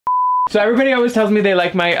So everybody always tells me they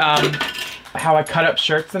like my, how I cut up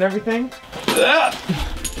shirts and everything.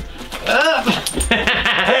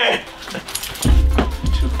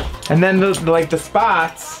 And then the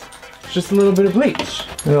spots, just a little bit of bleach.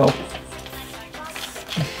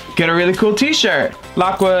 Get a really cool t-shirt.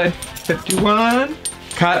 Lockwood 51.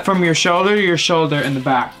 Cut from your shoulder to your shoulder in the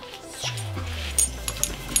back.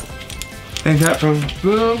 And cut from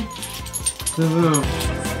boom to boom.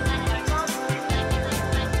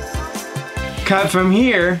 Cut from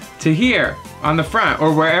here to here on the front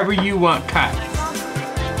or wherever you want cut.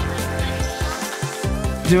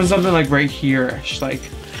 Doing something like right here-ish, like.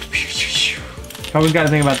 Always gotta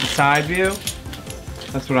think about the side view.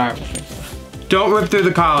 That's what I always think of. Don't rip through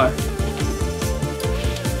the collar.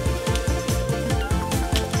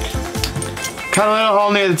 Cut a little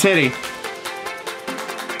hole near the titty.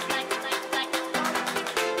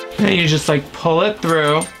 And you just like pull it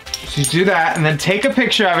through. So you do that and then take a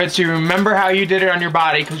picture of it so you remember how you did it on your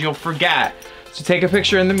body because you'll forget. So take a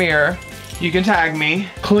picture in the mirror. You can tag me.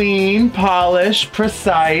 Clean, polish,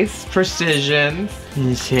 precise, precision.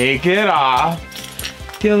 You take it off.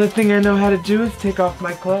 The only thing I know how to do is take off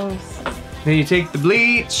my clothes. Then you take the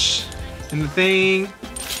bleach and the thing.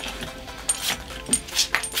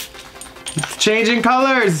 It's changing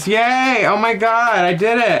colors, yay! Oh my God, I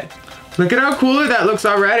did it. Look at how cooler that looks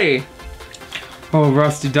already. Oh,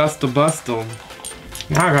 rusty dustle bustle.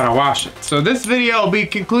 Now I gotta wash it. So this video will be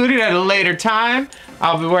concluded at a later time.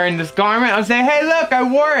 I'll be wearing this garment. I'll say, hey look, I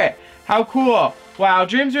wore it. How cool. Wow,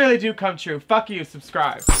 dreams really do come true. Fuck you,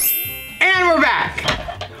 subscribe. And we're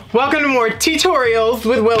back. Welcome to more Tee-Turials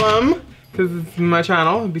with WILLAM. Because it's my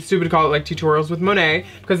channel. It'd be stupid to call it like Tee-Turials with Monet.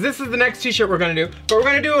 Because this is the next t-shirt we're gonna do. But we're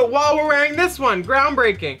gonna do it while we're wearing this one.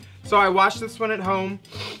 Groundbreaking. So I watched this one at home.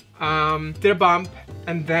 Did a bump.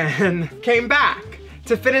 And then came back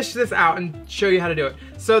to finish this out and show you how to do it.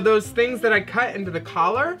 So those things that I cut into the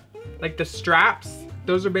collar, like the straps,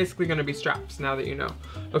 those are basically gonna be straps now that you know.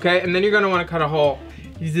 Okay, and then you're gonna wanna cut a hole.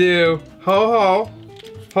 You do hole,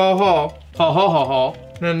 hole, hole,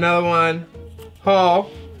 and another one, hole.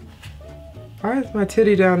 Why is my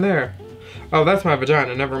titty down there? Oh, that's my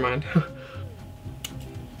vagina, never mind.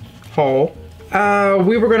 Hole.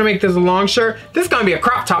 We were gonna make this a long shirt. This is gonna be a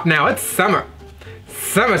crop top now, it's summer.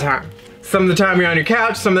 Summertime. Some of the time you're on your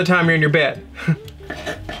couch, some of the time you're in your bed.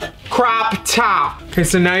 Crop top. Okay,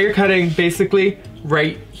 so now you're cutting basically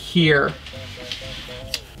right here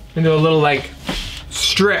into a little like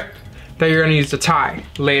strip that you're gonna use to tie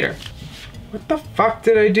later. What the fuck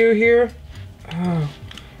did I do here? Oh,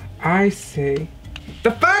 I see.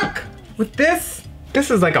 The fuck? With this?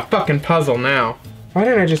 This is like a fucking puzzle now. Why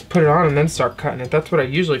didn't I just put it on and then start cutting it? That's what I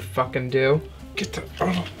usually fucking do. Get the,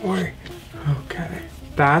 oh boy. Okay,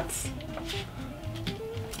 that's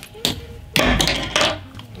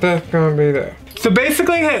gonna be there. So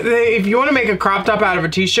basically, if you wanna make a crop top out of a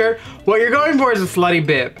t-shirt, what you're going for is a slutty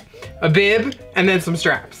bib. A bib, and then some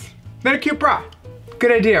straps. Then a cute bra.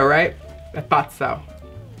 Good idea, right? I thought so.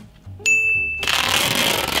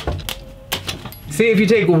 See, if you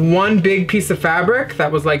take one big piece of fabric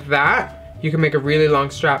that was like that, you can make a really long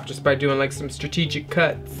strap just by doing like some strategic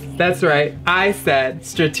cuts. That's right, I said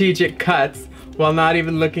strategic cuts while not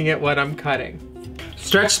even looking at what I'm cutting.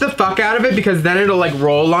 Stretch the fuck out of it because then it'll like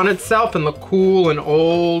roll on itself and look cool and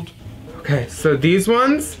old. Okay, so these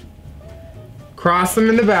ones, cross them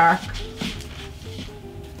in the back.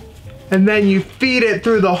 And then you feed it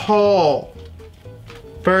through the hole.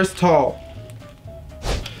 First hole.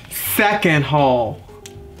 Second hole.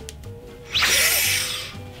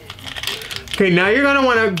 Okay, now you're gonna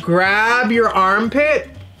wanna grab your armpit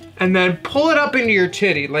and then pull it up into your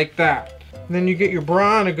titty like that. And then you get your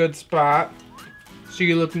bra in a good spot. So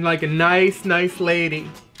you're looking like a nice, nice lady.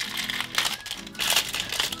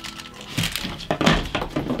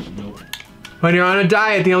 When you're on a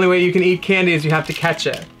diet, the only way you can eat candy is you have to catch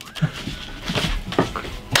it.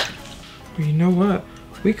 Well, you know what?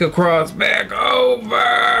 We could cross back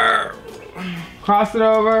over. Cross it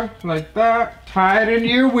over like that. Tie it in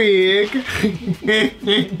your wig.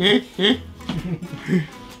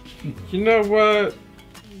 You know what?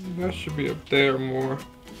 That should be up there more.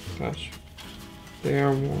 That should be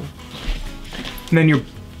there more. And then your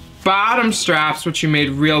bottom straps, which you made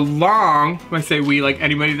real long. When I say we, like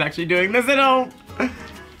anybody's actually doing this at home.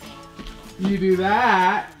 You do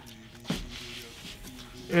that.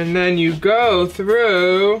 And then you go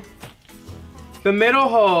through the middle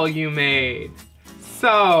hole you made.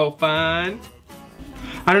 So fun.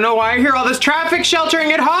 I don't know why I hear all this traffic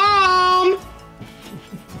sheltering at home.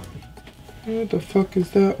 Where the fuck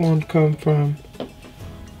is that one come from?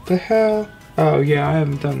 The hell? Oh yeah, I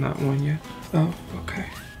haven't done that one yet. Oh, okay.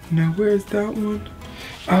 Now where's that one?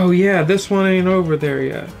 Oh yeah, this one ain't over there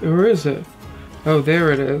yet. Or is it? Oh,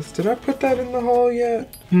 there it is. Did I put that in the hole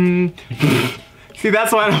yet? See,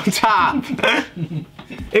 that's why on top.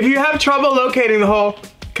 If you have trouble locating the hole,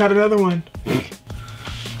 cut another one.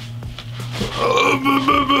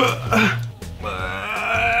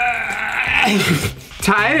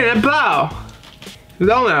 Tie it in a bow.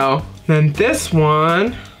 They'll know. Then this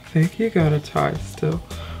one, I think you gotta tie still.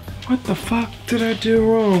 What the fuck did I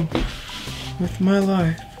do wrong with my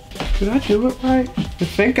life? Did I do it right? I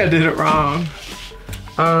think I did it wrong.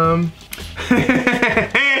 But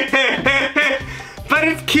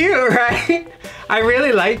it's cute, right? I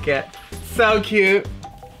really like it. So cute.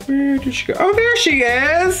 Where did she go? Oh, there she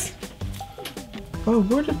is. Oh,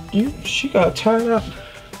 where did you? She got tied up.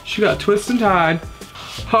 She got twisted and tied.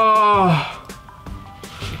 Oh.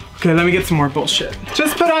 Okay, let me get some more bullshit.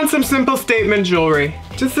 Just put on some simple statement jewelry.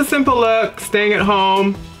 Just a simple look, staying at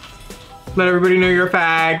home. Let everybody know you're a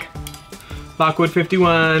fag. Lockwood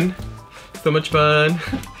 51. So much fun.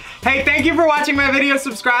 Hey, thank you for watching my video.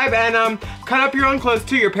 Subscribe and cut up your own clothes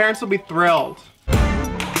too. Your parents will be thrilled.